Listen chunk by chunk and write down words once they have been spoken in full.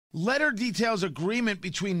Letter details agreement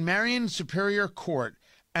between Marion Superior Court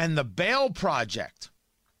and the Bail Project.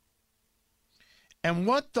 And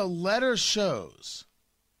what the letter shows,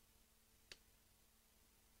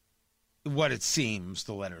 what it seems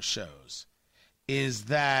the letter shows, is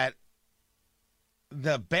that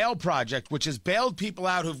the Bail Project, which has bailed people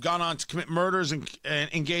out who've gone on to commit murders and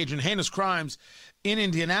engage in heinous crimes in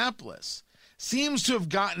Indianapolis, seems to have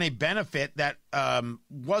gotten a benefit that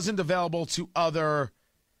wasn't available to other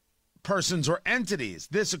persons or entities.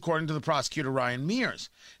 This, according to the prosecutor, Ryan Mears.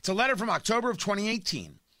 It's a letter from October of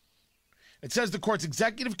 2018. It says the court's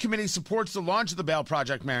executive committee supports the launch of the Bail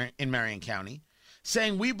Project in Marion County,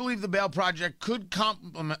 saying we believe the Bail Project could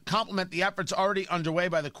complement the efforts already underway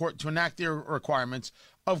by the court to enact the requirements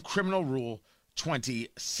of Criminal Rule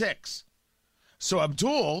 26. So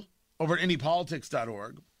Abdul, over at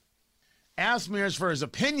IndyPolitics.org, asked Mears for his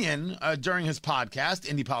opinion during his podcast,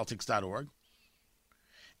 IndyPolitics.org.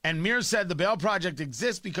 And Mears said the Bail Project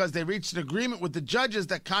exists because they reached an agreement with the judges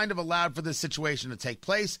that kind of allowed for this situation to take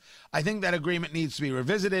place. I think that agreement needs to be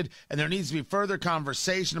revisited, and there needs to be further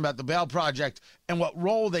conversation about the Bail Project and what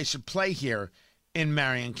role they should play here in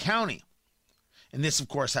Marion County. And this, of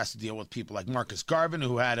course, has to deal with people like Marcus Garvin,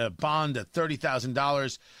 who had a bond at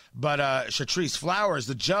 $30,000, but Shatrice Flowers,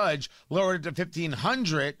 the judge, lowered it to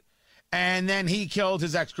 $1,500, and then he killed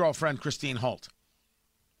his ex-girlfriend, Christine Holt.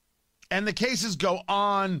 And the cases go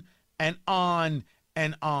on and on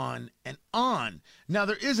and on and on. Now,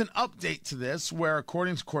 there is an update to this where,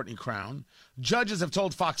 according to Courtney Crown, judges have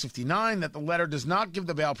told Fox 59 that the letter does not give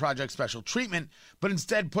the Bail Project special treatment, but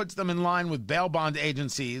instead puts them in line with bail bond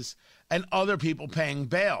agencies and other people paying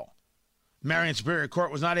bail. Marion Superior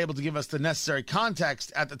Court was not able to give us the necessary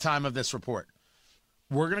context at the time of this report.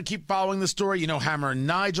 We're going to keep following the story. You know, Hammer and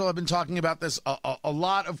Nigel have been talking about this a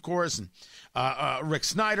lot, of course. And Rick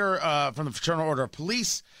Snyder from the Fraternal Order of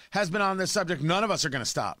Police has been on this subject. None of us are going to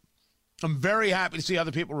stop. I'm very happy to see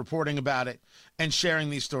other people reporting about it and sharing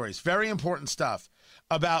these stories. Very important stuff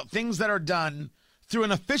about things that are done through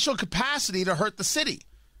an official capacity to hurt the city.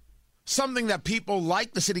 Something that people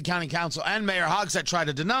like the City County Council and Mayor Hogsett try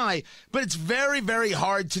to deny, but it's very, very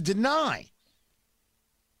hard to deny.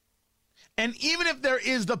 And even if there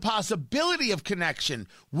is the possibility of connection,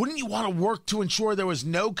 wouldn't you want to work to ensure there was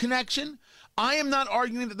no connection? I am not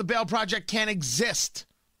arguing that the Bail Project can't exist.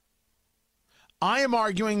 I am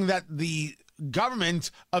arguing that the government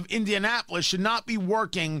of Indianapolis should not be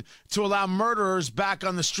working to allow murderers back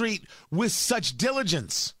on the street with such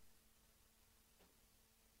diligence.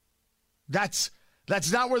 That's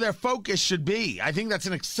not where their focus should be. I think that's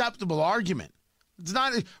an acceptable argument.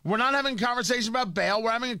 We're not having a conversation about bail.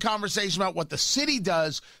 We're having a conversation about what the city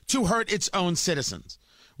does to hurt its own citizens,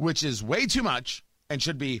 which is way too much and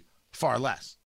should be far less.